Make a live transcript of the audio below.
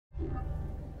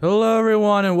Hello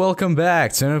everyone and welcome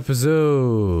back to an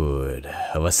episode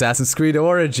of Assassin's Creed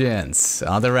Origins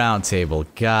on the round table.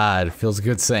 God, feels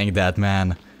good saying that,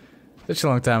 man. Such a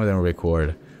long time I didn't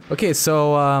record. Okay,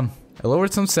 so I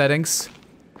lowered some settings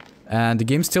and the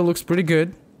game still looks pretty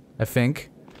good, I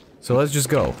think. So let's just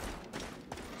go.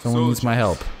 Someone needs my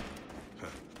help.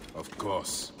 Of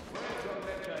course.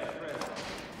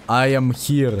 I am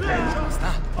here.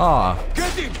 Ah.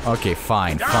 Okay,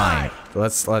 fine.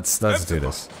 Let's do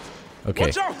this.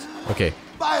 Okay. Okay.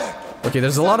 Okay,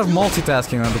 there's a lot of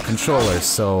multitasking on the controllers,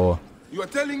 so... You are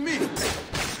telling me?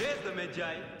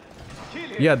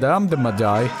 Yeah, I'm the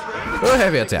Magi. Oh,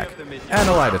 heavy attack. And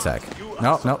a light attack.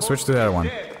 No, switch to the other one.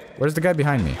 Where's the guy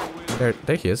behind me? There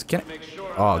he is.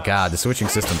 Oh god, the switching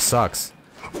system sucks.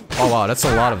 Oh wow, that's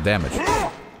a lot of damage.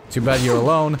 Too bad you're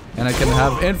alone, and I can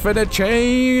have infinite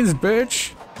chains,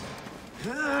 bitch!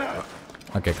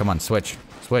 Okay, come on, switch.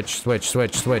 Switch.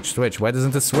 Why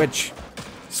doesn't it switch?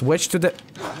 Switch to the...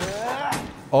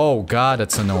 Oh god,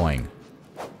 that's annoying.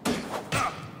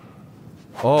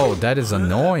 Oh, that is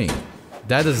annoying.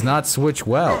 That does not switch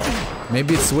well.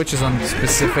 Maybe it switches on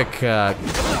specific, I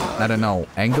don't know,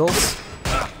 angles?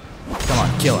 Come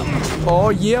on, kill him. Oh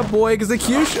yeah, boy,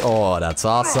 execution! Oh, that's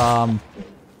awesome.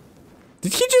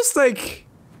 Did he just, like...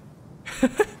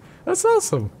 That's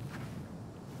awesome.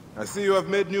 I see you have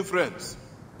made new friends.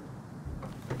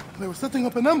 They were setting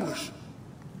up an ambush.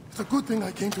 It's a good thing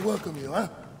I came to welcome you, huh?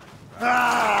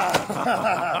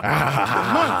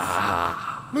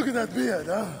 Months. Look at that beard,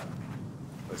 huh?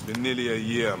 It's been nearly a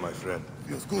year, my friend.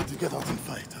 Feels good to get out and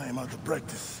fight. I am out of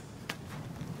practice.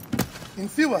 In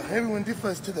SIWA, everyone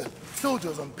differs to the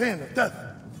soldiers on pain of death,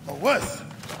 or worse.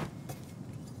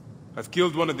 I've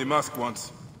killed one of the masked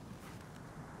ones.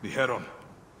 The Heron.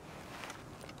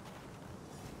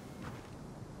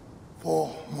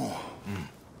 4 more.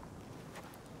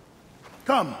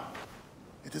 Come.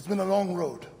 It has been a long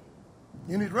road.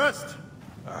 You need rest?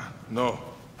 No.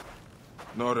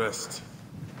 No rest.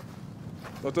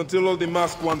 Not until all the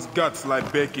masked one's guts lie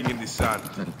baking in the sand.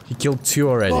 He killed 2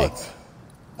 already. But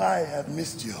I have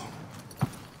missed you.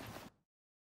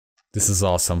 This is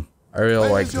awesome. I really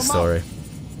like the story.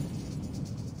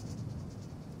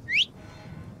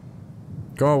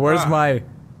 Come on, where's my...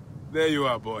 There you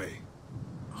are, boy.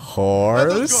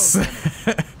 Horse?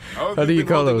 How do you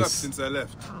call those? Since I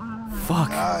left? Fuck,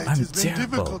 It I'm has been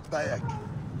terrible. difficult, Bayek.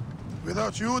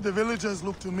 Without you, the villagers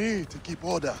look to me to keep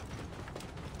order.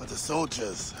 But the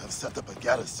soldiers have set up a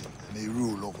garrison, and they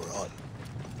rule over all.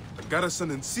 A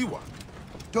garrison in SIWA.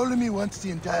 Ptolemy wants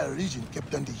the entire region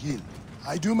kept on the hill.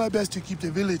 I do my best to keep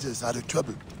the villagers out of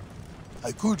trouble.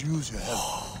 I could use your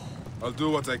help. I'll do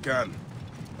what I can.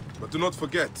 But do not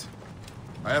forget,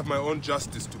 I have my own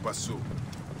justice to pursue.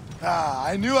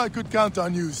 I knew I could count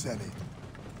on you, Senny.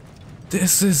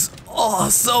 This is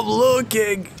awesome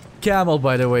looking! Camel,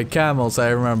 by the way, camels, I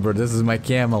remember. This is my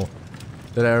camel.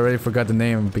 That I already forgot the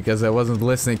name because I wasn't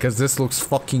listening, because this looks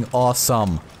fucking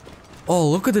awesome. Oh,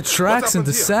 look at the tracks in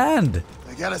the sand!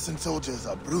 The garrison soldiers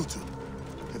are brutal.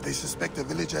 If they suspect a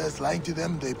villager is lying to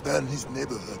them, they burn his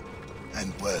neighborhood.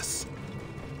 And worse.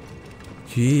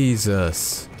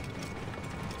 Jesus.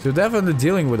 So definitely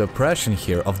dealing with oppression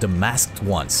here of the masked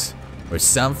ones. Or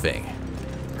something.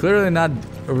 Clearly not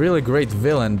a really great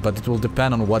villain, but it will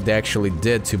depend on what they actually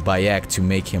did to Bayek to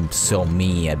make him so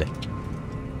mad.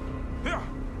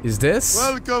 Is this?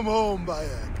 Welcome home,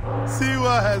 Bayek.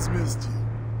 SIWA has missed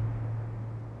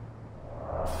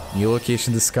you. New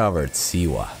location discovered,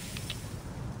 SIWA.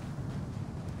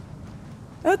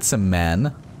 That's a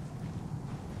man.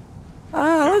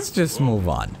 Let's just move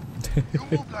on. You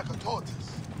move like a tortoise.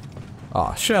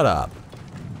 Aw, shut up.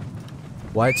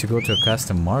 Why to go to a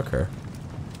custom marker?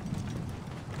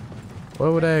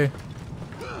 What would I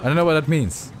don't know what that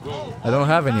means. I don't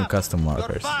have any custom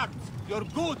markers. Your bards, your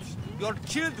goods, your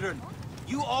children.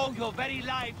 You owe your very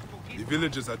lives to The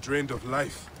villagers are drained of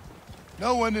life.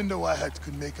 No one in the Wahat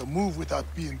could make a move without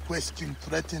being questioned,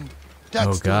 threatened.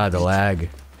 Oh god, the lag.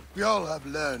 We all have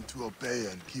learned to obey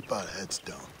and keep our heads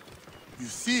down. You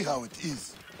see how it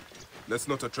is. Let's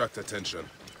not attract attention.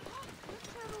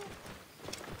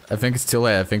 I think it's too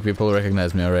late. I think people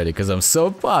recognize me already because I'm so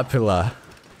popular.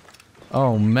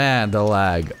 Oh man, the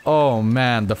lag. Oh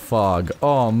man, the fog.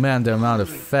 Oh man, the amount of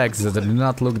effects that do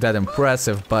not look that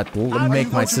impressive but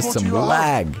make my system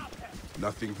lag.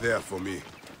 Nothing there for me.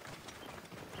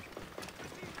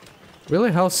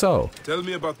 Really? How so? Tell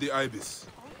me about the ibis.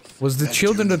 Was the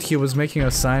children that he was making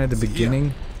a sign at the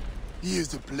beginning? He is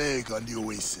the plague on the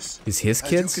oasis. Is his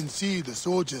kids? As you can see, the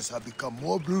soldiers have become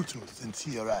more brutal since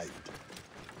he arrived.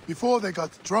 Before they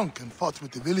got drunk and fought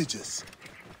with the villagers.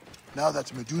 Now that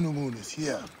Medunamun is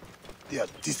here, they are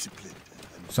disciplined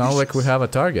and Sounds like we have a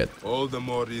target. All the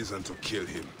more reason to kill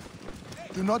him.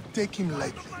 Do not take him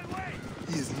lightly.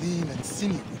 He is lean and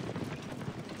sinewy,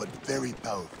 but very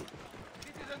powerful.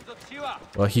 Citizens of SIWA,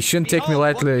 Well, he shouldn't take me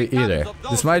lightly either.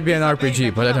 This might be an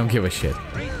RPG, but I don't give a shit.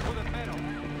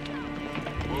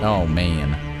 Oh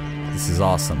man, this is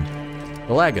awesome.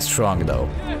 The lag is strong though.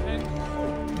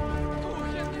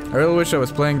 I really wish I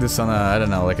was playing this on a, I don't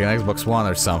know, like an Xbox One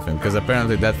or something, because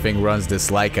apparently that thing runs this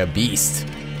like a beast.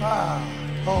 Ah,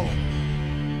 home.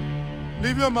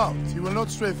 Leave your mount. He will not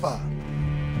stray far.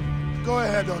 Go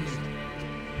ahead on it.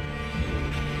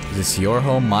 Is this your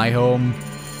home, my home?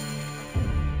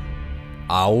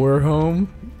 Our home?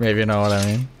 Maybe you know what I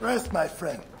mean. Rest, my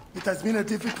friend. It has been a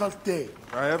difficult day.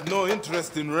 I have no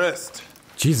interest in rest.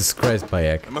 Jesus Christ,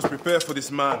 Bayek. I must prepare for this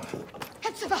man.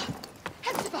 Hepzibah!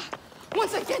 Hepzibah!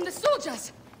 Once again, the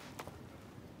soldiers!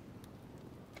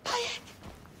 Bayek!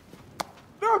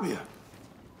 Rabia!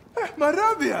 My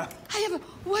Rabia! I am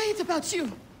worried about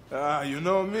you. Ah, you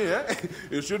know me, eh?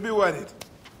 You should be worried.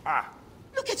 Ah,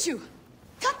 Look at you.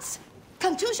 Cuts?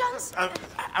 Contusions?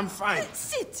 I'm fine.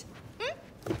 Sit!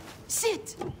 Hmm?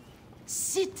 Sit!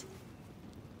 Sit!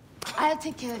 I'll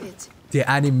take care of it. The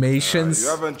animations, You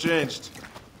haven't changed.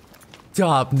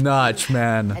 top notch,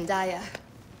 man. And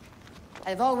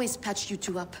I've always patched you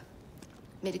two up.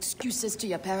 Made excuses to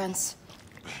your parents.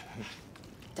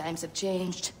 Times have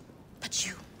changed, but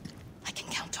you, I can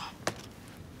count on.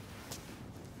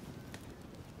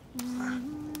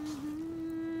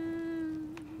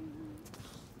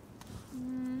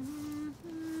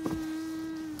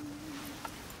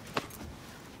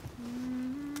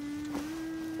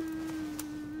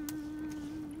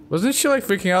 Wasn't she like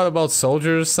freaking out about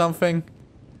soldiers or something?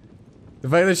 The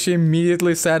fact that she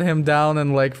immediately sat him down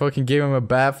and like fucking gave him a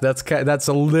bath, that's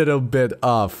a little bit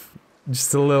off.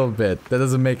 Just a little bit. That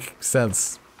doesn't make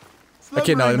sense.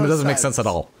 Okay, no, it doesn't make sense at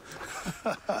all.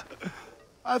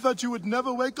 I thought you would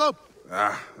never wake up.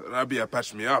 Ah, Rabia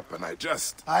patched me up and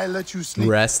I let you sleep.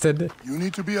 Rested? You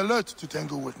need to be alert to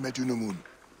tangle with Medunamun.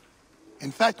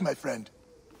 In fact, my friend,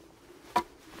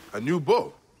 a new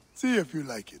bow. see if you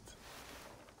like it.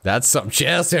 That's some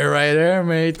chest hair right there,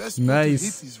 mate. Best way to hit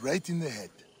Nice. is right in the head.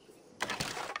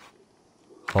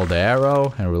 Hold the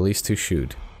arrow and release to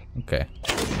shoot. Okay.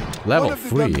 One Level of the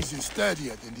 3. dummies is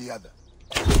sturdier than the other.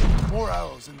 More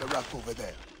arrows in the rack over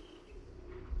there.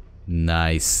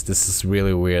 Nice. This is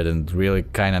really weird and really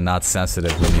kind of not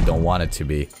sensitive when you don't want it to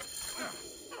be.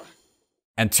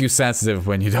 And too sensitive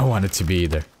when you don't want it to be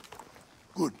either.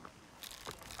 Good.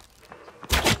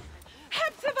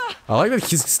 Hepzibah! I like that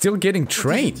he's still getting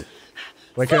trained.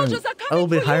 Like a Soldiers are coming little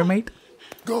bit for higher, you. mate.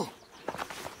 Go.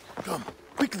 Come,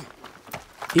 quickly.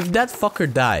 If that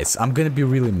fucker dies, I'm gonna be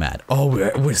really mad. Oh,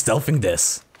 we're stealthing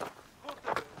this.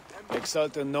 Make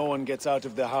certain no one gets out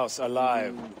of the house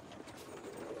alive.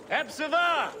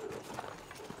 Hepzibah!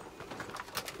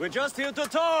 We're just here to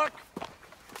talk.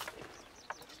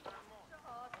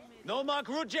 Nomak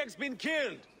Rujek's been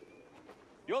killed.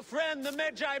 Your friend the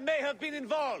Magi may have been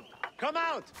involved. Come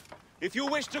out, if you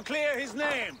wish to clear his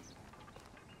name.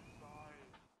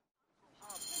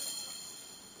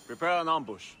 Prepare an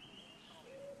ambush.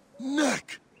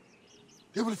 Neck!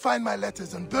 They will find my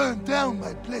letters and burn down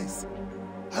my place.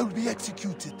 I will be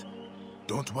executed.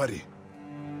 Don't worry.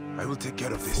 I will take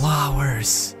care of this.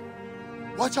 Flowers.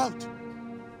 Watch out!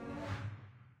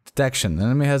 Detection.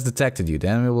 Enemy has detected you. The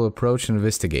enemy will approach and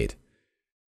investigate.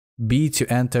 B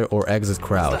to enter or exit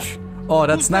crouch. Oh,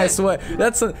 that's nice way.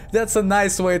 That's a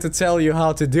nice way to tell you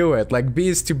how to do it. Like B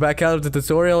is to back out of the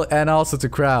tutorial and also to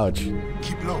crouch.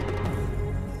 Keep low.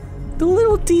 The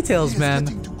little details, He is man.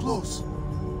 getting too close.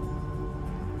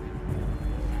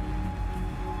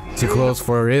 Too close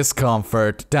for his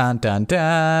comfort. Dun dun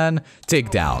dun. Take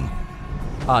down.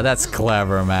 Oh, that's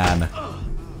clever, man.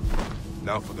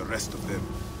 Now for the rest of them.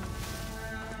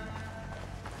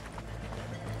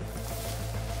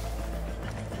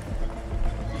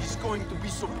 He's going to be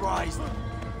surprised.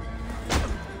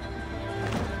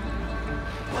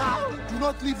 Do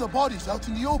not leave the bodies out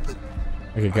in the open.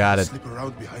 Okay, got it. Slip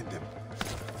around behind them.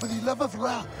 For the love of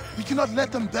Ra, we cannot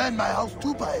let them burn my house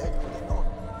too, Bayek.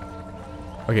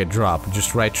 Okay, drop.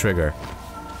 Just right trigger.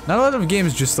 Not a lot of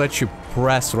games just let you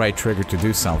press right trigger to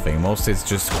do something. Most it's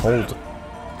just hold.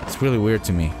 It's really weird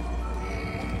to me.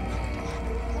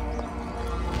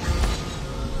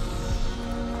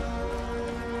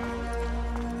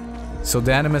 So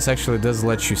the Animus actually does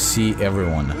let you see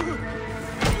everyone.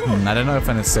 I don't know if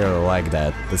I necessarily like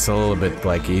that. It's a little bit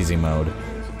like easy mode.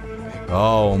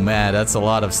 Oh man, that's a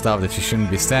lot of stuff that you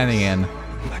shouldn't be standing in.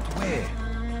 But where?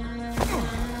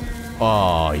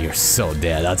 Oh, you're so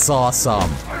dead. That's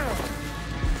awesome.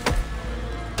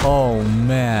 Oh,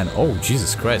 man. Oh,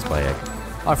 Jesus Christ, Bayek.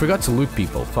 Oh, I forgot to loot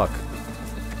people. Fuck.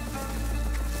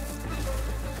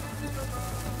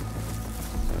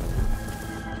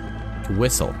 To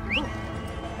whistle.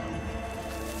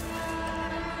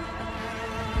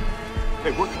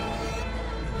 Hey, what?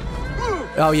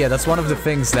 Oh, yeah, that's one of the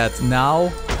things that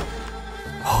now...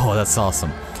 Oh, that's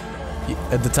awesome.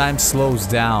 The time slows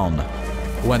down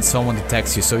when someone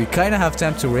detects you, so you kind of have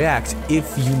time to react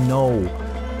if you know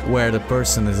where the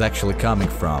person is actually coming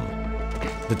from.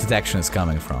 The detection is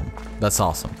coming from. That's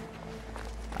awesome.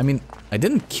 I mean, I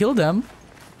didn't kill them,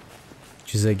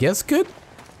 which is, I guess, good.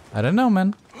 I don't know,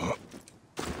 man.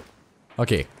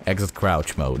 Okay, exit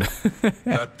crouch mode.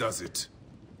 That does it.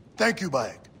 Thank you,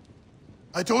 Bayek.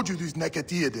 I told you these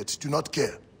Nekatiadids do not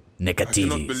care. I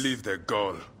cannot believe their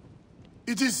gall.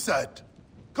 It is sad.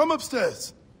 Come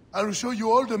upstairs. I will show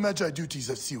you all the Magi duties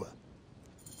of SIWA.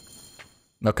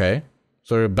 Okay.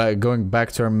 So we're going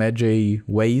back to our Magi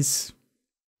ways.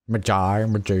 Magi.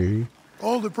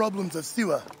 All the problems of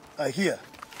SIWA are here.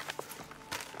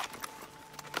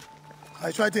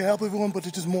 I try to help everyone, but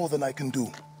it is more than I can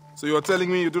do. So you are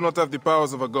telling me you do not have the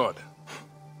powers of a god?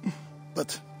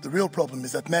 But the real problem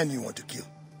is that man you want to kill.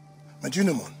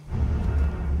 Majunimon.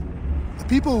 The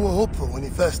people were hopeful when he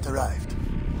first arrived.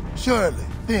 Surely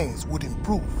things would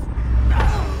improve.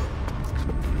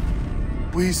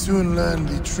 We soon learned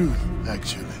the truth,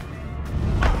 actually.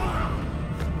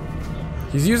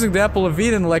 He's using the Apple of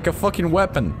Eden like a fucking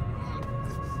weapon.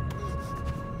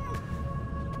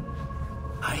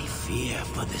 I fear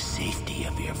for the safety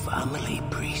of your family,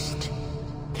 priest.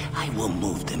 I will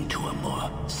move them to a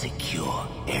more secure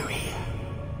area.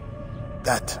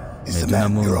 That is the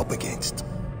man you're up against.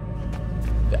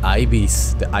 The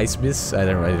Ibis. The Ice Beast? I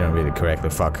didn't read it correctly.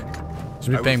 Fuck.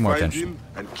 Should be paying more attention.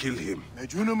 And kill him.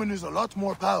 Majunimon is a lot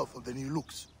more powerful than he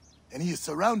looks. And he is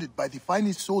surrounded by the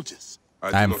finest soldiers.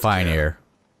 I'm fine here.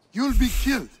 You'll be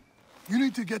killed. You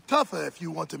need to get tougher if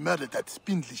you want to murder that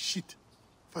spindly shit.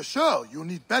 For sure, you'll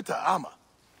need better armor.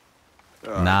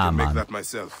 Nah, I can man. make that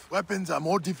myself. Weapons are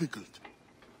more difficult.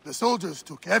 The soldiers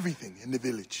took everything in the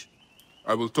village.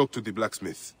 I will talk to the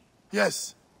blacksmith.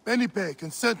 Yes, Benipe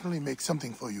can certainly make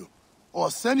something for you. Or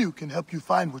Senu can help you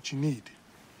find what you need.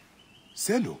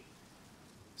 Senu?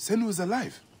 Senu is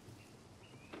alive.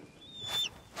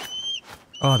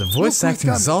 Oh, the voice acting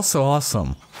is also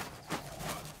awesome.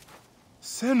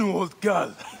 Senu, old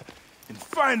girl. In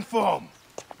fine form.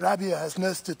 Rabia has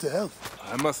nursed her to health.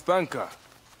 I must thank her.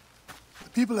 The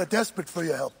people are desperate for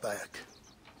your help, Bayek.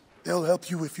 They'll help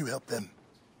you if you help them.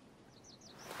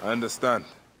 I understand.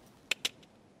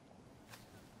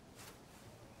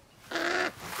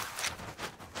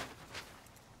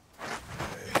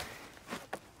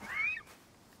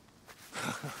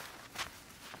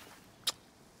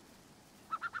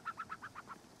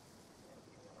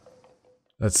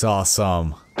 That's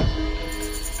awesome.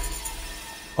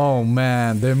 Oh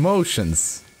man, the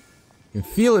emotions. You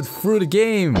can feel it through the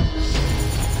game.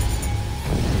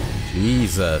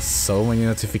 Jesus, so many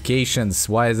notifications.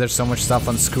 Why is there so much stuff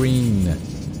on screen?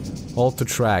 Hold to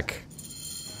track.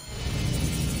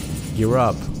 Gear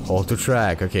up. Hold to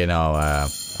track. Okay, no,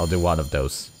 I'll do one of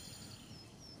those.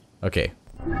 Okay.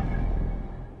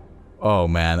 Oh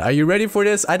man, are you ready for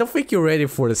this? I don't think you're ready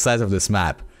for the size of this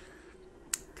map.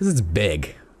 Because it's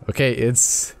big. Okay,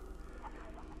 it's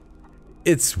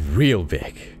real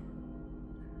big.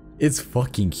 It's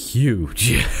fucking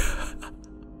huge.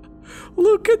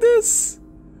 Look at this.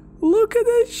 Look at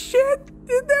this shit.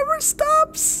 It never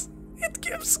stops. It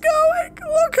keeps going.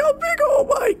 Look how big. Oh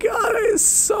my god, it's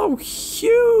so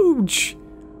huge.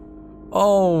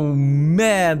 Oh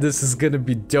man, this is gonna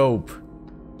be dope.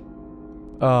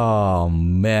 Oh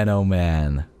man, oh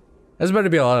man. There's better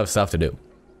be a lot of stuff to do.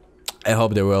 I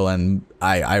hope there will, and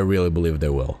I really believe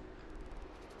there will.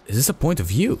 Is this a point of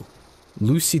view?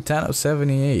 Lucy Tano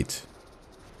 78.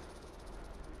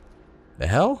 The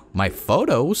hell? My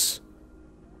photos?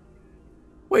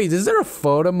 Wait, is there a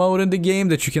photo mode in the game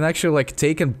that you can actually like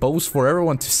take and post for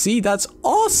everyone to see? That's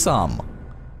awesome!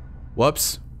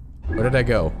 Whoops. Where did I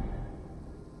go?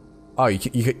 Oh,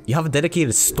 you have a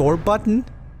dedicated store button?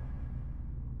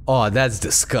 Oh, that's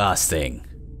disgusting.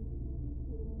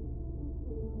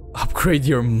 Upgrade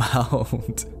your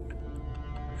mount.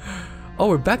 Oh,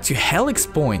 we're back to helix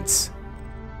points.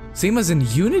 Same as in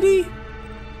Unity?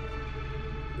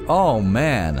 Oh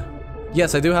man.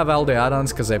 Yes, I do have all the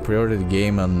add-ons because I pre-ordered the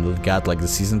game and got like the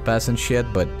season pass and shit,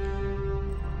 but...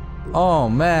 Oh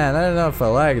man, I don't know if I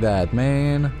like that,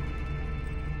 man.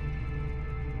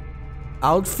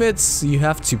 Outfits, you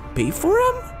have to pay for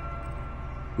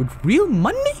them? With real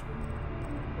money?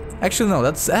 Actually, no,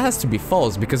 that has to be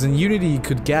false, because in Unity you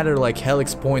could gather like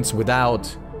Helix points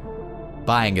without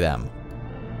buying them.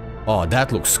 Oh,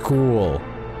 that looks cool.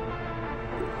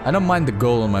 I don't mind the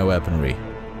gold on my weaponry.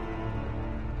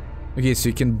 Okay, so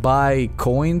you can buy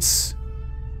coins.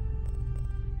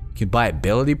 You can buy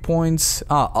ability points.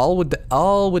 Ah, all with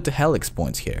the Helix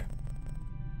points here.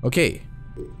 Okay.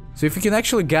 So if you can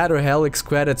actually gather Helix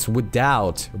credits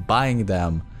without buying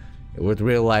them with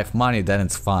real life money, then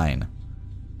it's fine.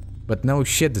 But no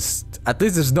shit, at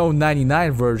least there's no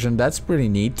 99 version, that's pretty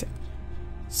neat.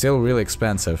 Still really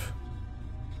expensive.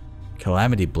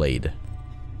 Calamity Blade.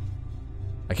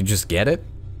 I can just get it?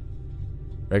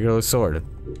 Regular sword.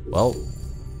 Well.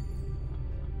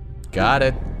 Got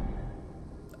it.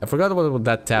 I forgot what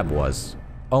that tab was.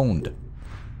 Owned.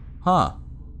 Huh.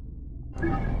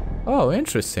 Oh,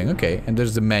 interesting. Okay, and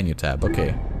there's the menu tab.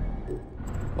 Okay.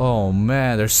 Oh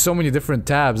man, there's so many different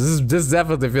tabs. This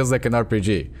definitely feels like an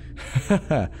RPG.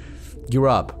 You're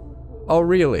up. Oh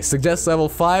really? Suggest level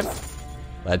 5?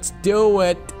 Let's do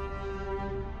it.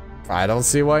 I don't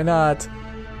see why not.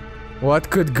 What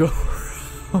could go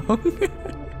wrong?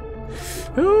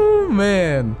 Oh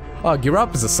man. Oh, Gear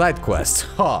Up is a side quest.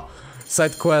 Huh.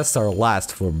 Side quests are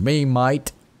last for me,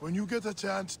 mate. When you get a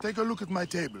chance, take a look at my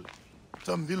table.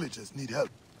 Some villagers need help.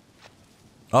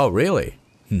 Oh, really?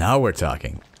 Now we're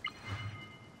talking.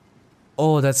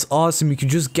 Oh, that's awesome. You can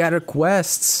just gather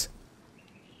quests.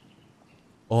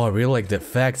 Oh, I really like the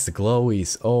effects, the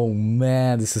glowies. Oh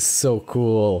man, this is so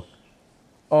cool.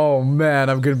 Oh man,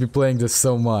 I'm gonna be playing this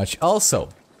so much. Also,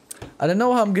 I don't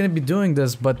know how I'm gonna be doing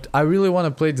this, but I really want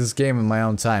to play this game in my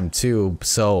own time too.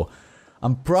 So,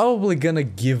 I'm probably gonna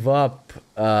give up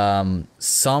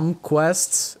some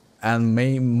quests and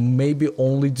maybe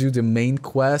only do the main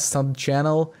quest on the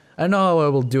channel. I don't know how I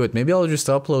will do it. Maybe I'll just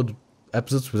upload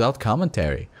episodes without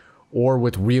commentary. Or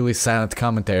with really silent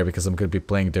commentary because I'm gonna be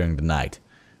playing during the night.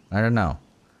 I don't know.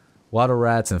 Water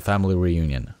rats and family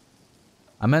reunion.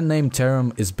 A man named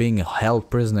Tarum is being held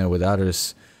prisoner with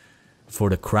others for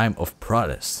the crime of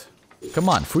protest. Come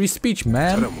on, free speech,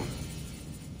 man.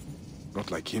 Not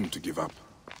like him to give up.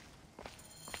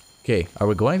 Okay, are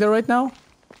we going there right now?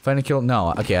 Find a kill?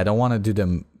 No, okay, I don't want to do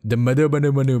the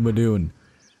Medumanamun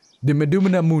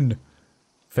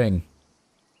thing.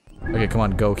 Okay, come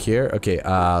on, go here. Okay,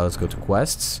 let's go to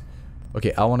quests.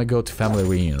 Okay, I want to go to family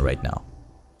reunion right now.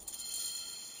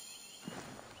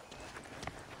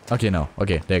 Okay, no.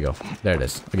 Okay, there you go. There it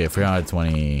is. Okay,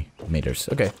 320 meters.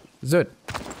 Okay, let's do it.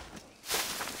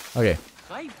 Okay.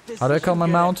 How do I call my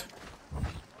mount?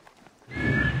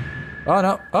 Oh,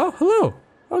 no. Oh, hello.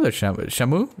 Oh, there's Shamu?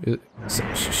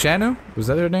 Shanu? Was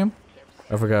that her name?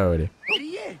 I forgot already.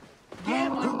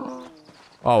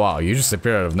 Oh, wow. You just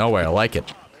appeared out of nowhere. I like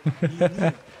it.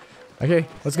 Okay,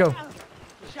 let's go.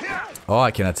 Oh,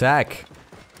 I can attack.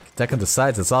 Attack on the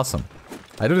sides. That's awesome.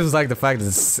 I do just like the fact that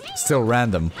it's still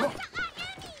random.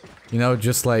 You know,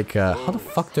 just like, how the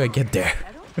fuck do I get there?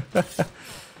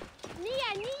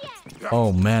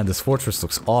 Oh man, this fortress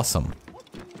looks awesome.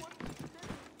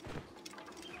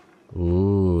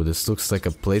 Ooh, this looks like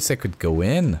a place I could go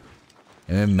in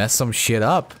and then mess some shit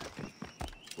up.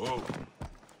 Whoa.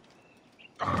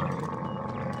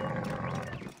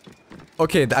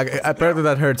 Okay, apparently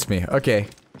that hurts me. Okay.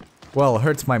 Well,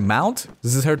 hurts my mount?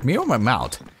 Does this hurt me or my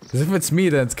mount? Because if it's me,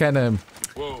 then it's kind of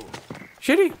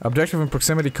shitty. Objective in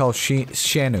proximity called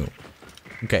Shanu.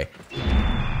 Okay.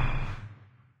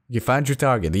 You find your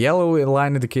target. The yellow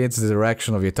line indicates the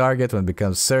direction of your target. When it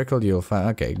becomes circled, you'll find...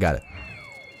 Okay, got it.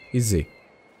 Easy.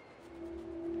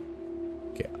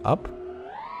 Okay, up.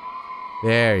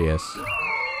 There he is.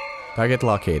 Target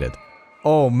located.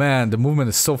 Oh man, the movement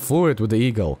is so fluid with the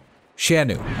eagle.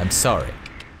 Shanu, I'm sorry.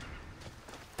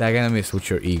 Tag enemies with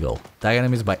your eagle. Tag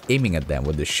enemies by aiming at them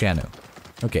with the Shanu.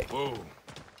 Okay.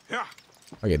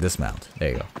 Okay, dismount.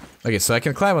 There you go. Okay, so I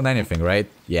can climb on anything, right?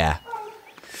 Yeah.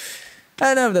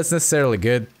 I don't know if that's necessarily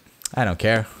good. I don't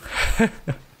care.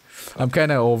 I'm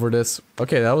kind of over this.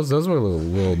 Okay, those were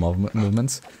little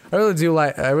movements. I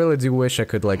really do wish I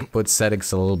could like put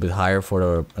settings a little bit higher for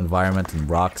the environment and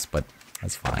rocks, but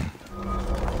that's fine.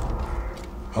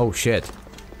 Oh shit.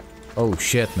 Oh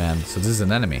shit, man. So this is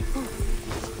an enemy.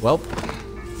 Well.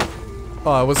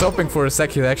 Oh, I was hoping for a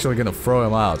sec he's actually gonna throw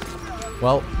him out.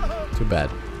 Well, too bad.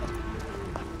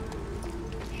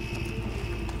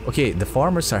 Okay, the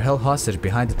farmers are held hostage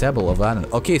behind the temple of Anon.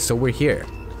 Okay, so we're here.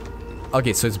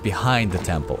 Okay, so it's behind the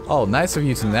temple. Oh, nice of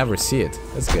you to never see it.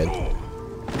 That's good.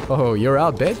 Oh, you're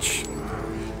out, bitch.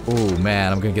 Oh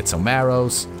man, I'm gonna get some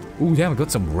arrows. Ooh, damn, I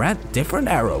got some different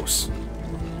arrows.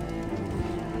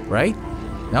 Right?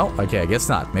 No? Okay, I guess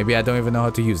not. Maybe I don't even know how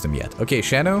to use them yet. Okay,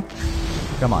 Shanu.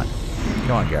 Come on.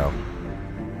 Come on, girl.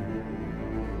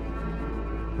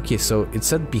 Okay, so it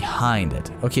said behind it.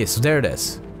 Okay, so there it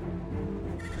is.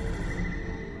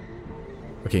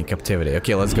 Okay, in captivity.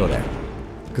 Okay, let's go there.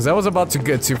 Because I was about to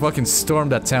get to fucking storm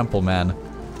that temple, man.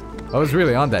 I was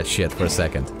really on that shit for a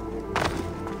second.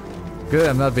 Good,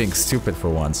 I'm not being stupid for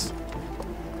once.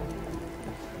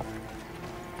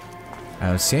 I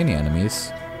don't see any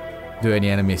enemies. Do any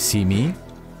enemies see me?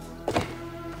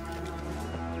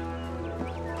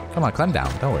 Come on, climb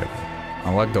down. Don't worry.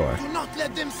 Unlock door. Do not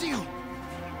let them see you.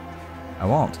 I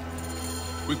won't.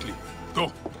 Quickly, go.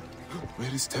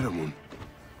 Where is Terramoon?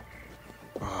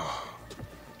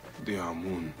 Dear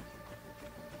Moon.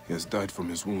 He has died from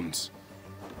his wounds.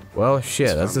 Well,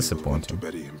 shit, that's His family will want to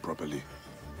disappointing. bury him properly.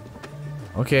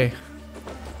 Okay.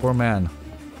 Poor man.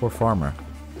 Poor farmer.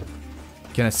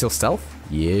 Can I still stealth?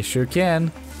 Yeah, sure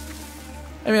can.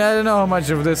 I mean, I don't know how much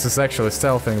of this is actually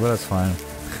stealthing, but that's fine.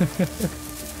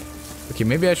 Okay,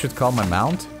 maybe I should call my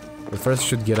mount. But first I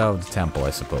should get out of the temple,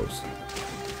 I suppose.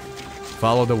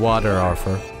 Follow the water,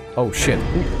 Arthur. Oh, shit.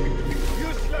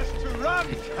 Useless to run.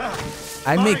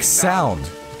 I make sound.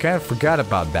 Kind of forgot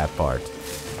about that part.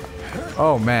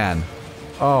 Oh, man.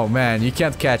 Oh, man. You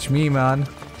can't catch me, man.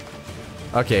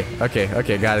 Okay,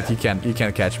 got it. You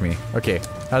can't catch me. Okay,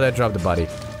 how did I drop the body?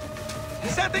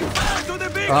 Setting fire to the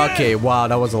big Okay, wow,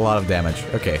 that was a lot of damage.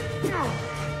 Okay.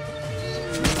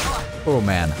 Oh,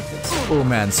 man. Oh,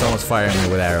 man, someone's firing me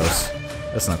with arrows.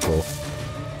 That's not cool.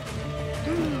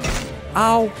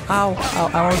 Ow, ow, ow.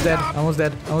 I'm almost dead. Almost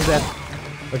dead. Almost dead.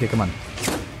 Okay, come on.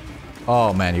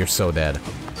 Oh, man, you're so dead.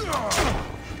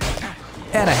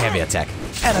 And a heavy attack.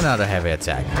 And another heavy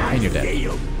attack. And you're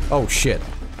dead. Oh, shit.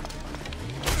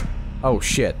 Oh,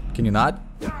 shit. Can you not?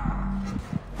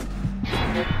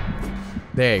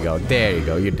 There you go. There you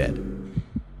go. You're dead.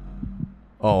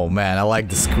 Oh, man. I like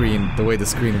the screen. The way the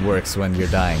screen works when you're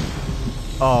dying.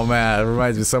 Oh, man. It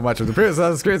reminds me so much of the previous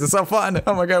Assassin's Creed. It's so fun.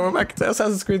 Oh, my God. We're back to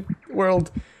Assassin's Creed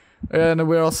world. And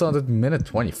we're also on the minute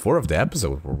 24 of the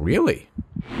episode. Really?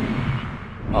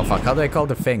 Oh, fuck. How do I call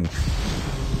the thing?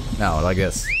 No, like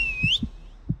this.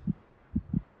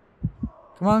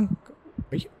 Come on.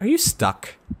 Are you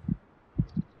stuck?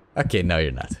 Okay, no,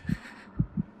 you're not.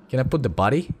 Can I put the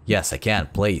body? Yes, I can.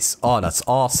 Place. Oh, that's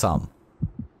awesome.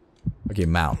 Okay,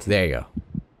 mount. There you go.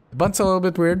 The button's a little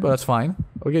bit weird, but that's fine.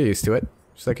 I'll get used to it.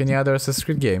 Just like any other Assassin's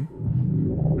Creed game.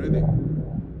 Ready?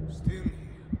 Still.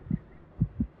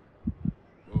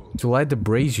 To light the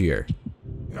brazier.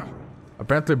 Yeah.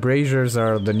 Apparently braziers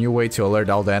are the new way to alert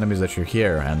all the enemies that you're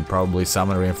here and probably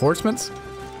summon reinforcements.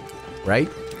 Right?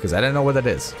 Because I don't know what that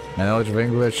is. My knowledge of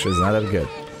English is not that good.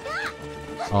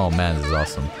 Oh man, this is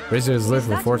awesome. Braziers lit,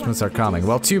 reinforcements are coming.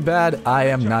 Well, too bad I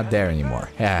am not there anymore.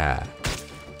 Yeah.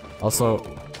 Also,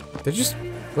 did you...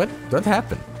 What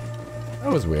happened? That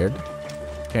was weird.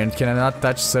 Can I not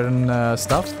touch certain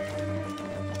stuff?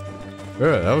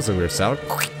 That was a weird sound.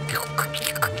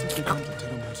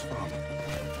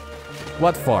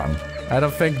 What farm? I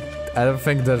don't think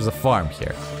there's a farm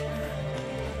here.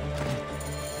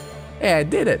 Hey, I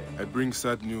did it! I bring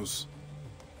sad news.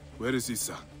 Where is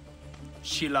Issa?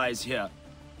 She lies here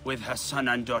with her son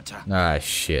and daughter. Ah, The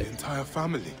shit. entire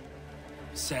family.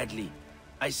 Sadly,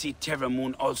 I see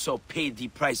Terramoon also paid the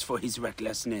price for his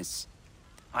recklessness.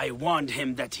 I warned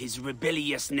him that his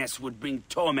rebelliousness would bring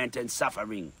torment and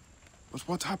suffering. But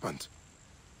what happened?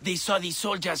 They saw the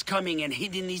soldiers coming and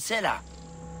hid in the cellar.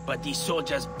 But the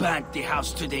soldiers burnt the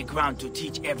house to the ground to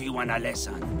teach everyone a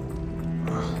lesson.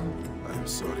 I'm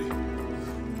sorry.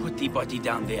 Put the body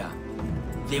down there.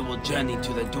 They will journey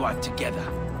to the door together.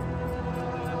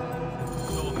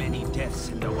 So many deaths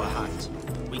in the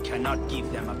Wahat. We cannot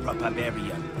give them a proper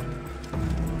burial.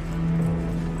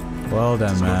 Well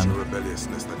then, It's not your man.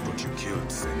 rebelliousness that got you killed,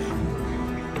 Zeni.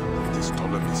 It is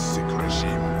Ptolemai's sick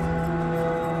regime.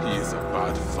 He is a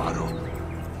bad pharaoh.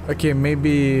 Okay,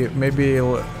 maybe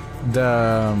the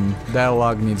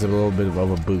dialogue needs a little bit of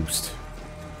a boost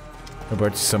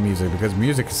compared to some music, because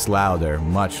music is louder,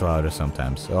 much louder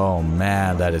sometimes. Oh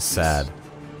man, that is sad.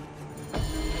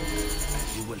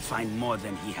 He will find more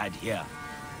than he had here.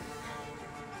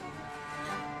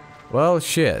 Well,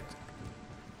 shit.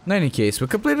 In any case, we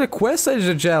completed a quest, ladies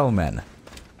and gentlemen.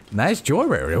 Nice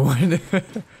job, everyone.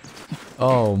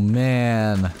 Oh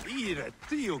man.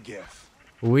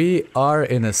 We are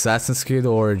in Assassin's Creed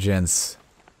Origins.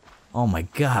 Oh my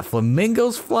god,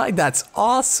 flamingos fly? That's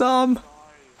awesome!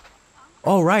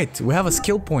 Oh right, we have a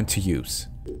skill point to use.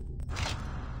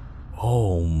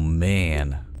 Oh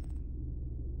man.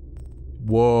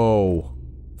 Whoa.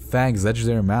 Thanks,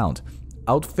 legendary mount.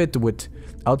 outfitted with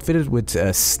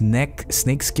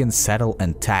snakeskin saddle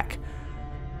and tack.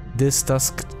 This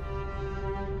tusk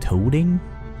toting?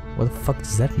 What the fuck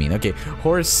does that mean? Okay,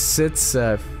 horse sets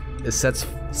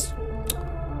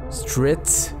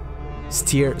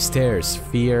stares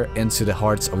fear into the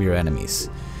hearts of your enemies.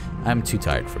 I'm too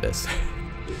tired for this.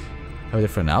 Have a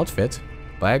different outfit.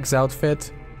 Bag's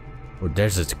outfit. Or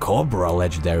there's a Cobra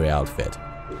legendary outfit.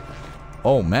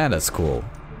 Oh man, that's cool.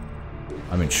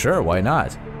 I mean, sure, why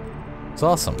not? It's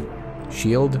awesome.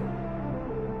 Shield.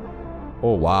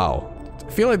 Oh wow. I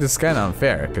feel like this is kind of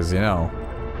unfair, because, you know,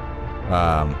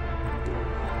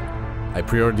 I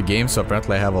pre-ordered the game, so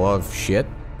apparently I have a lot of shit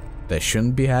that I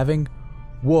shouldn't be having.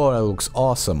 Whoa, that looks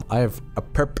awesome. I have a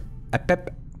pep.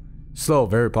 Slow,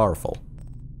 very powerful.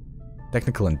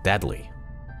 Technical and deadly.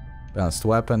 Balanced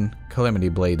weapon. Calamity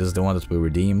Blade is the one that we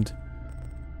redeemed.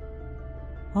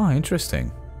 Oh,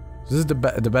 interesting. This is the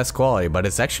best quality, but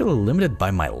it's actually limited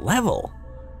by my level.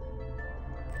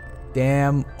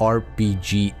 Damn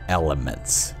RPG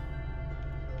elements.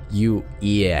 You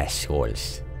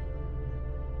assholes.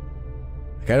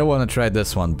 I kinda wanna try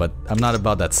this one, but I'm not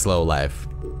about that slow life.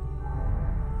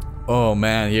 Oh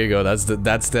man, here you go. That's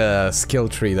the skill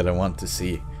tree that I want to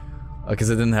see.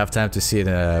 Because I didn't have time to see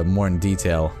it more in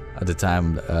detail at the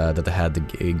time that I had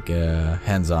the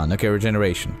hands-on. Okay,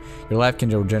 regeneration. Your life can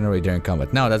regenerate during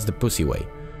combat. No, that's the pussy way.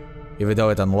 Even though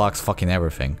it unlocks fucking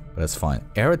everything, but that's fine.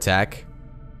 Air attack.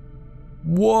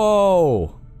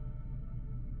 Whoa!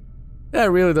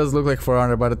 That really does look like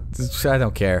Forerunner, but I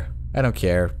don't care. I don't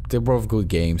care. They're both good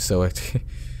games, so it...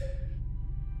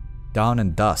 Dawn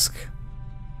and Dusk.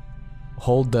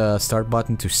 Hold the start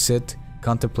button to sit,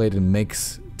 contemplate, and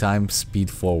makes time speed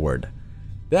forward.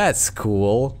 That's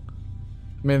cool.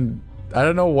 I mean, I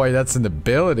don't know why that's an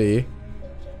ability,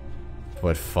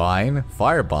 but fine.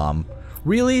 Firebomb.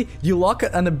 Really? You lock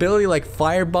an ability like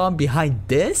Firebomb behind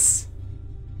this?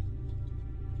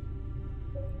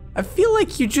 I feel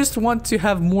like you just want to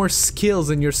have more skills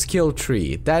in your skill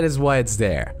tree. That is why it's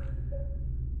there.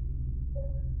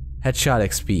 Headshot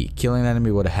XP. Killing an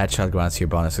enemy with a headshot grants you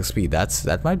bonus XP.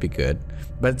 That might be good.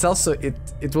 But it's also,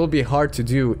 it will be hard to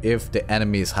do if the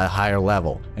enemy is higher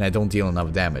level and I don't deal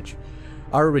enough damage.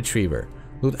 Arrow Retriever.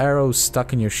 Loot arrows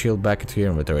stuck in your shield back into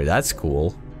your inventory. That's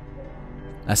cool.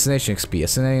 Assassination XP.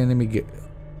 Assassinate enemy.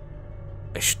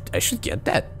 I should get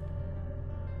that.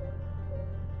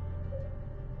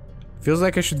 Feels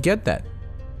like I should get that.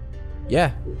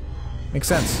 Yeah. Makes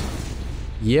sense.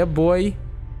 Yeah, boy.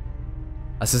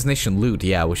 Assassination loot.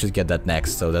 Yeah, we should get that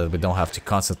next so that we don't have to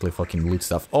constantly fucking loot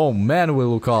stuff. Oh man, we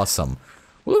look awesome.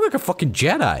 We look like a fucking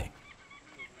Jedi.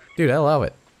 Dude, I love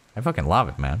it. I fucking love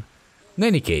it, man. In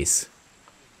any case,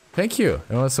 thank you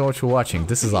everyone so much for watching.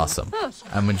 This is awesome.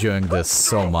 I'm enjoying this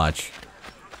so much.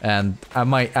 And I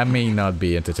may not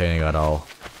be entertaining at all.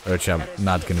 Which I'm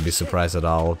not gonna be surprised at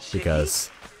all, because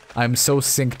I'm so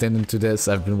synced into this.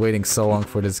 I've been waiting so long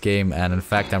for this game, and in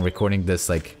fact I'm recording this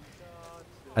like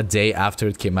a day after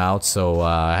it came out, so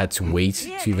I had to wait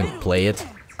to even play it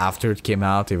after it came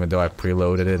out, even though I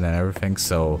preloaded it and everything,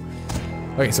 so...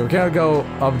 Okay, so we cannot go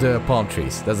up the palm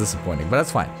trees. That's disappointing, but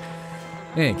that's fine.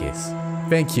 In any case,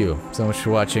 thank you so much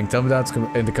for watching. Tell me down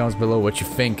in the comments below what you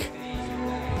think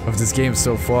of this game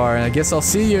so far, and I guess I'll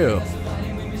see you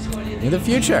in the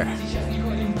future.